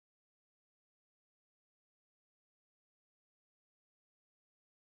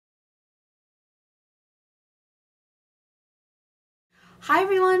Hi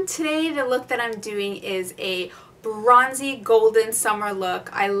everyone, today the look that I'm doing is a bronzy golden summer look.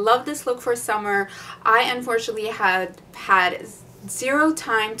 I love this look for summer. I unfortunately had zero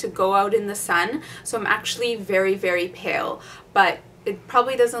time to go out in the sun, so I'm actually very pale, but it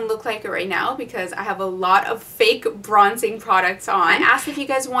probably doesn't look like it right now because I have a lot of fake bronzing products on. I asked if you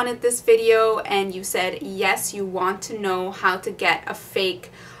guys wanted this video and you said yes, you want to know how to get a fake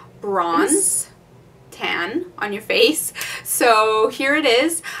bronze tan on your face. So here it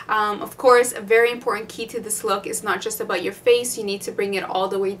is. Of course, a very important key to this look is not just about your face. You need to bring it all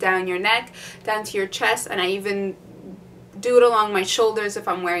the way down your neck, down to your chest, and I even do it along my shoulders if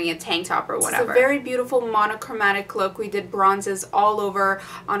I'm wearing a tank top or whatever. It's a very beautiful monochromatic look. We did bronzes all over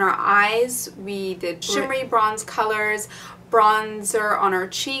on our eyes. We did shimmery bronze colors, bronzer on our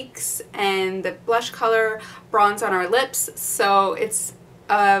cheeks, and the blush color bronze on our lips. So it's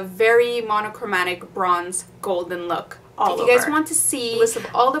a very monochromatic bronze golden look all over. If you guys want to see a list of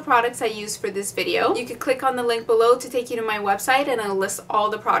all the products I use for this video, you can click on the link below to take you to my website and it'll list all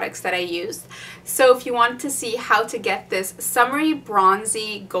the products that I used. So if you want to see how to get this summery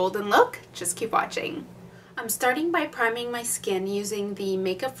bronzy golden look, just keep watching. I'm starting by priming my skin using the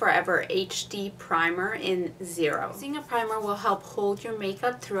Makeup Forever HD Primer in 0. Using a primer will help hold your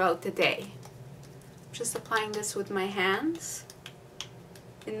makeup throughout the day. I'm just applying this with my hands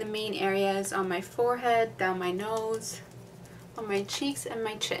in the main areas on my forehead, down my nose, on my cheeks, and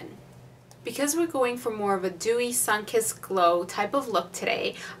my chin. Because we're going for more of a dewy, sun-kissed glow type of look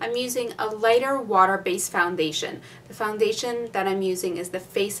today, I'm using a lighter water-based foundation. The foundation that I'm using is the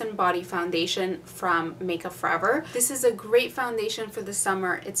Face and Body Foundation from Makeup Forever. This is a great foundation for the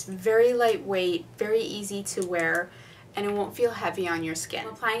summer. It's very lightweight, very easy to wear, and it won't feel heavy on your skin.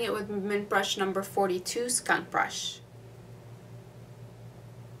 I'm applying it with Mint Brush number 42 Skunk Brush.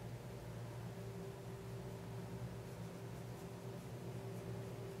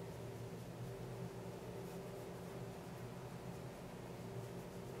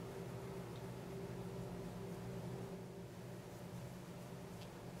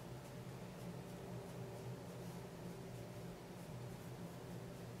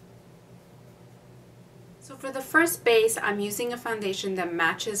 So for the first base, I'm using a foundation that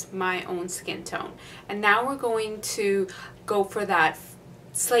matches my own skin tone. And now we're going to go for that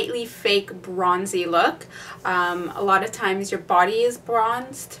slightly fake bronzy look. A lot of times your body is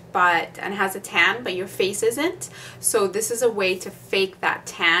bronzed and has a tan, but your face isn't. So this is a way to fake that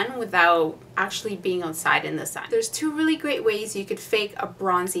tan without actually being outside in the sun. There's two really great ways you could fake a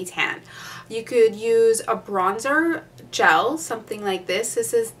bronzy tan. You could use a bronzer gel, something like this.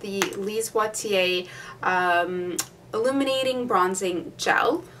 This is the Lise Watier Illuminating Bronzing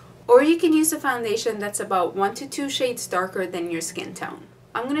Gel. Or you can use a foundation that's about 1 to 2 shades darker than your skin tone.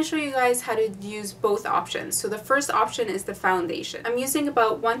 I'm going to show you guys how to use both options. So the first option is the foundation. I'm using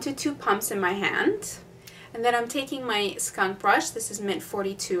about 1 to 2 pumps in my hand. And then I'm taking my Skunk Brush. This is Mint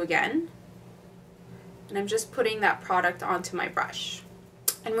 42 again. And I'm just putting that product onto my brush.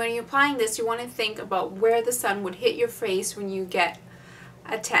 And when you're applying this, you want to think about where the sun would hit your face when you get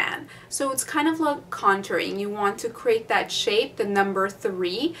a tan. So it's kind of like contouring. You want to create that shape, the number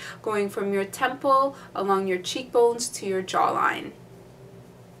 3, going from your temple along your cheekbones to your jawline.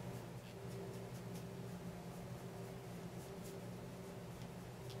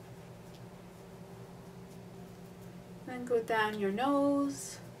 Then go down your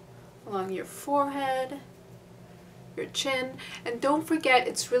nose, along your forehead, your chin, and don't forget,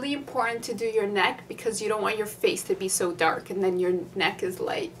 it's really important to do your neck because you don't want your face to be so dark and then your neck is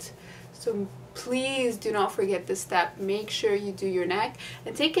light. So please do not forget this step. Make sure you do your neck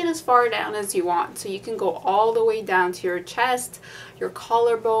and take it as far down as you want. So you can go all the way down to your chest, your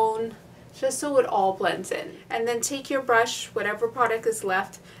collarbone, just so it all blends in. And then take your brush, whatever product is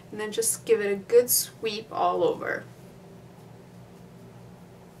left, and then just give it a good sweep all over.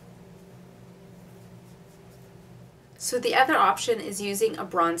 So the other option is using a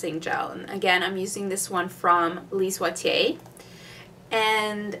bronzing gel, and again I'm using this one from Lise Watier,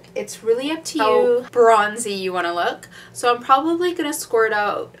 and it's really up to you how bronzy you want to look. So I'm probably going to squirt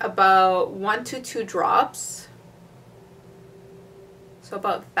out about 1 to 2 drops, so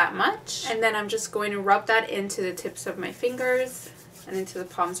about that much, and then I'm just going to rub that into the tips of my fingers and into the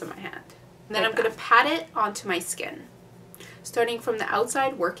palms of my hand. And then I'm going to pat it onto my skin, starting from the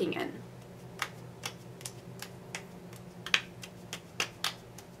outside, working in.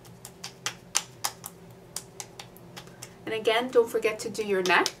 And again, don't forget to do your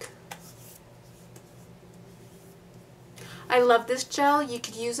neck. I love this gel. You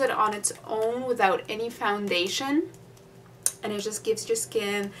could use it on its own without any foundation. And it just gives your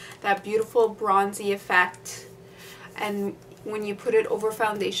skin that beautiful bronzy effect. And when you put it over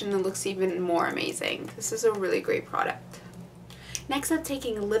foundation, it looks even more amazing. This is a really great product. Next, I'm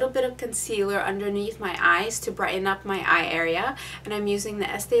taking a little bit of concealer underneath my eyes to brighten up my eye area, and I'm using the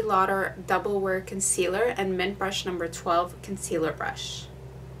Estee Lauder Double Wear Concealer and Mint Brush number 12 Concealer Brush.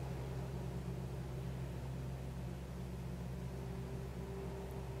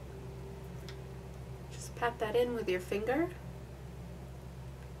 Just pat that in with your finger.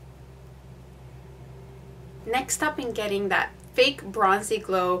 Next up in getting that fake bronzy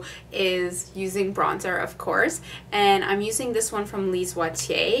glow is using bronzer, of course, and I'm using this one from Lise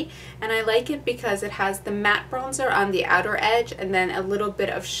Watier, and I like it because it has the matte bronzer on the outer edge and then a little bit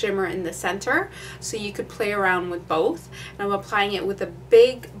of shimmer in the center, so you could play around with both. And I'm applying it with a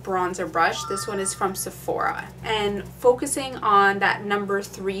big bronzer brush. This one is from Sephora, and focusing on that number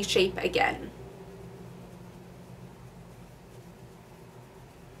 3 shape again.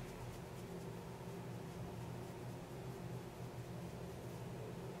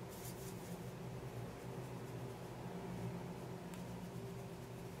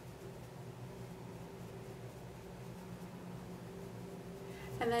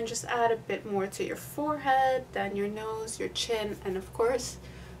 And then just add a bit more to your forehead, then your nose, your chin, and of course,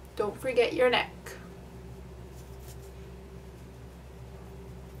 don't forget your neck.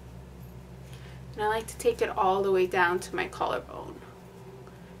 And I like to take it all the way down to my collarbone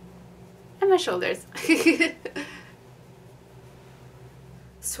and my shoulders.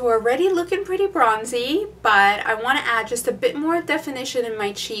 So we're already looking pretty bronzy, but I want to add just a bit more definition in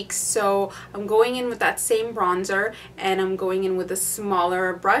my cheeks, so I'm going in with that same bronzer, and I'm going in with a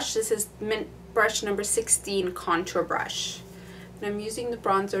smaller brush. This is Mint Brush number 16 Contour Brush. And I'm using the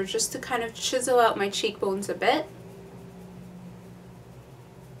bronzer just to kind of chisel out my cheekbones a bit.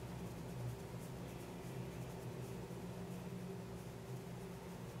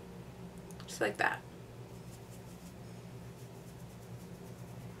 Just like that.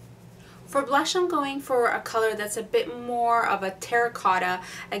 For blush, I'm going for a color that's a bit more of a terracotta,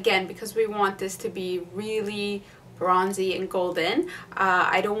 again, because we want this to be really bronzy and golden.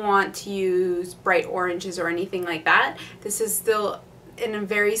 I don't want to use bright oranges or anything like that. This is still in a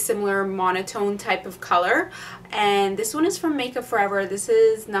very similar monotone type of color, and this one is from Makeup Forever. This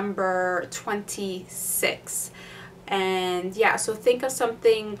is number 26, and yeah, so think of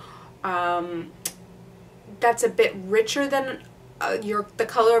something that's a bit richer than the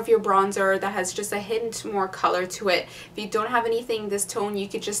color of your bronzer, that has just a hint more color to it. If you don't have anything this tone, you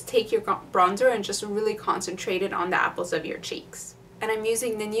could just take your bronzer and just really concentrate it on the apples of your cheeks. And I'm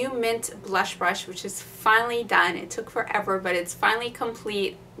using the new Mint blush brush, which is finally done. It took forever, but it's finally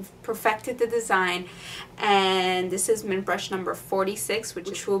complete. We've perfected the design, and this is Mint brush number 46,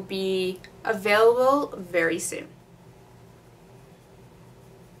 which will be available very soon.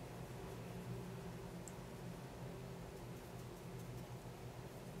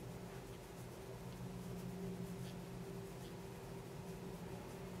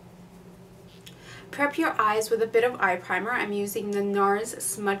 Prep your eyes with a bit of eye primer. I'm using the NARS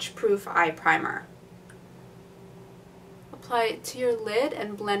Smudge Proof Eye Primer. Apply it to your lid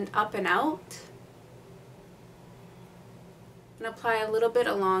and blend up and out. And apply a little bit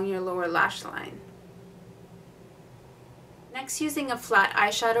along your lower lash line. Next, using a flat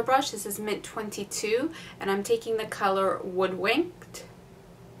eyeshadow brush, this is Mint 22, and I'm taking the color Woodwinked,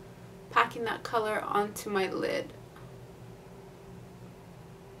 packing that color onto my lid.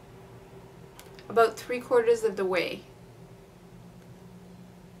 About 3/4 of the way.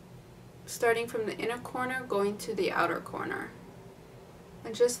 Starting from the inner corner, going to the outer corner.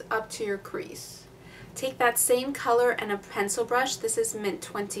 And just up to your crease. Take that same color and a pencil brush, this is Mint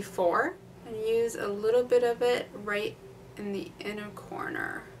 24, and use a little bit of it right in the inner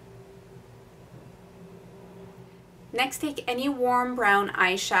corner. Next, take any warm brown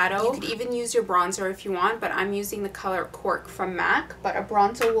eyeshadow. You could even use your bronzer if you want, but I'm using the color Cork from MAC, but a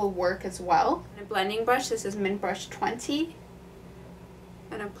bronzer will work as well. And a blending brush, this is Mint Brush 20,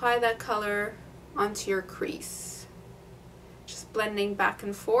 and apply that color onto your crease. Just blending back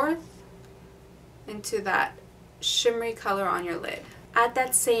and forth into that shimmery color on your lid. Add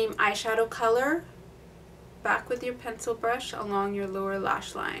that same eyeshadow color back with your pencil brush along your lower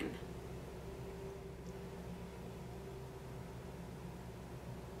lash line.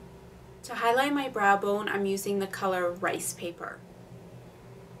 To highlight my brow bone, I'm using the color Rice Paper.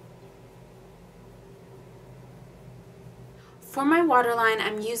 For my waterline,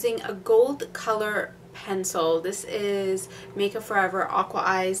 I'm using a gold color pencil. This is Makeup Forever Aqua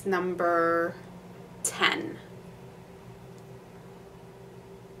Eyes number 10.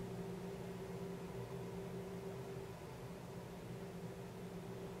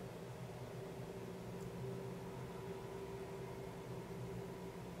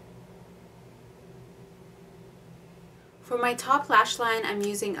 For my top lash line, I'm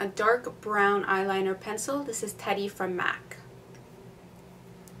using a dark brown eyeliner pencil. This is Teddy from MAC.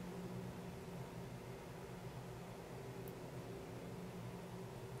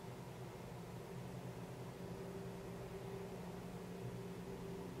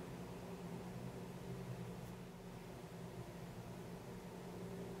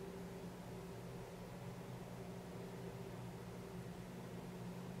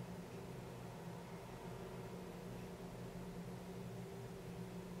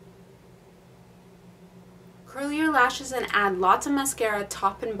 Curl your lashes and add lots of mascara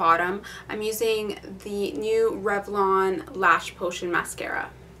top and bottom. I'm using the new Revlon Lash Potion Mascara.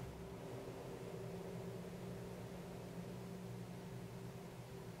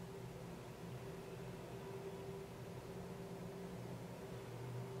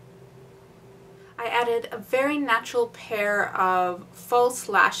 I added a very natural pair of false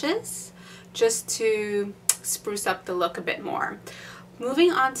lashes just to spruce up the look a bit more.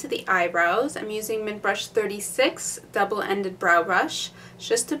 Moving on to the eyebrows, I'm using Mint Brush 36 double-ended brow brush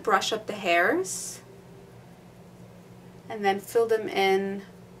just to brush up the hairs and then fill them in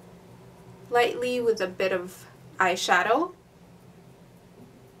lightly with a bit of eyeshadow.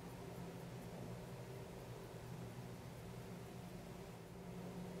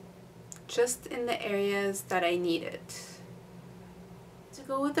 Just in the areas that I need it. To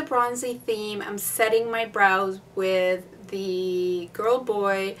go with the bronzy theme, I'm setting my brows with the Girl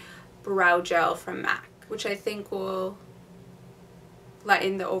Boy Brow Gel from MAC, which I think will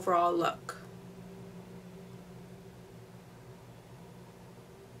lighten the overall look.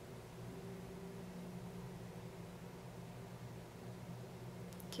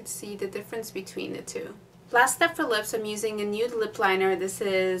 You can see the difference between the two. Last step for lips, I'm using a nude lip liner. This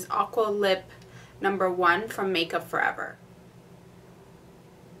is Aqua Lip number 1 from Makeup Forever.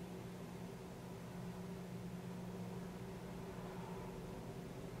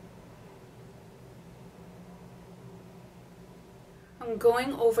 I'm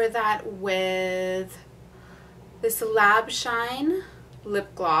going over that with this Lab Shine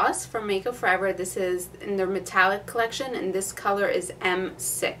lip gloss from Makeup Forever. This is in their metallic collection and this color is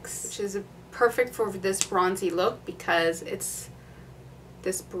M6, which is perfect for this bronzy look because it's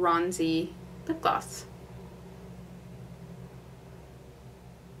this bronzy lip gloss.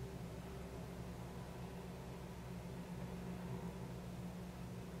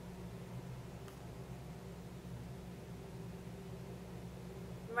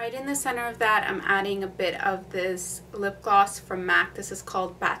 Right in the center of that, I'm adding a bit of this lip gloss from MAC. This is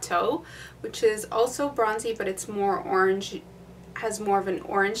called Bateau, which is also bronzy, but it's more orange, has more of an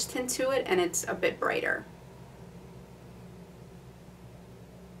orange tint to it, and it's a bit brighter.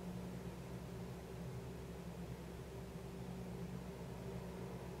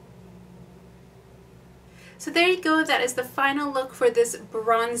 So there you go, that is the final look for this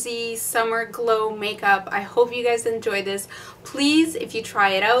bronzy summer glow makeup. I hope you guys enjoyed this. Please, if you try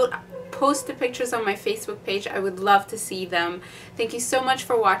it out, post the pictures on my Facebook page. I would love to see them. Thank you so much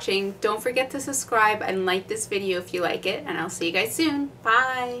for watching. Don't forget to subscribe and like this video if you like it, and I'll see you guys soon.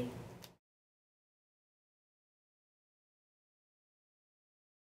 Bye!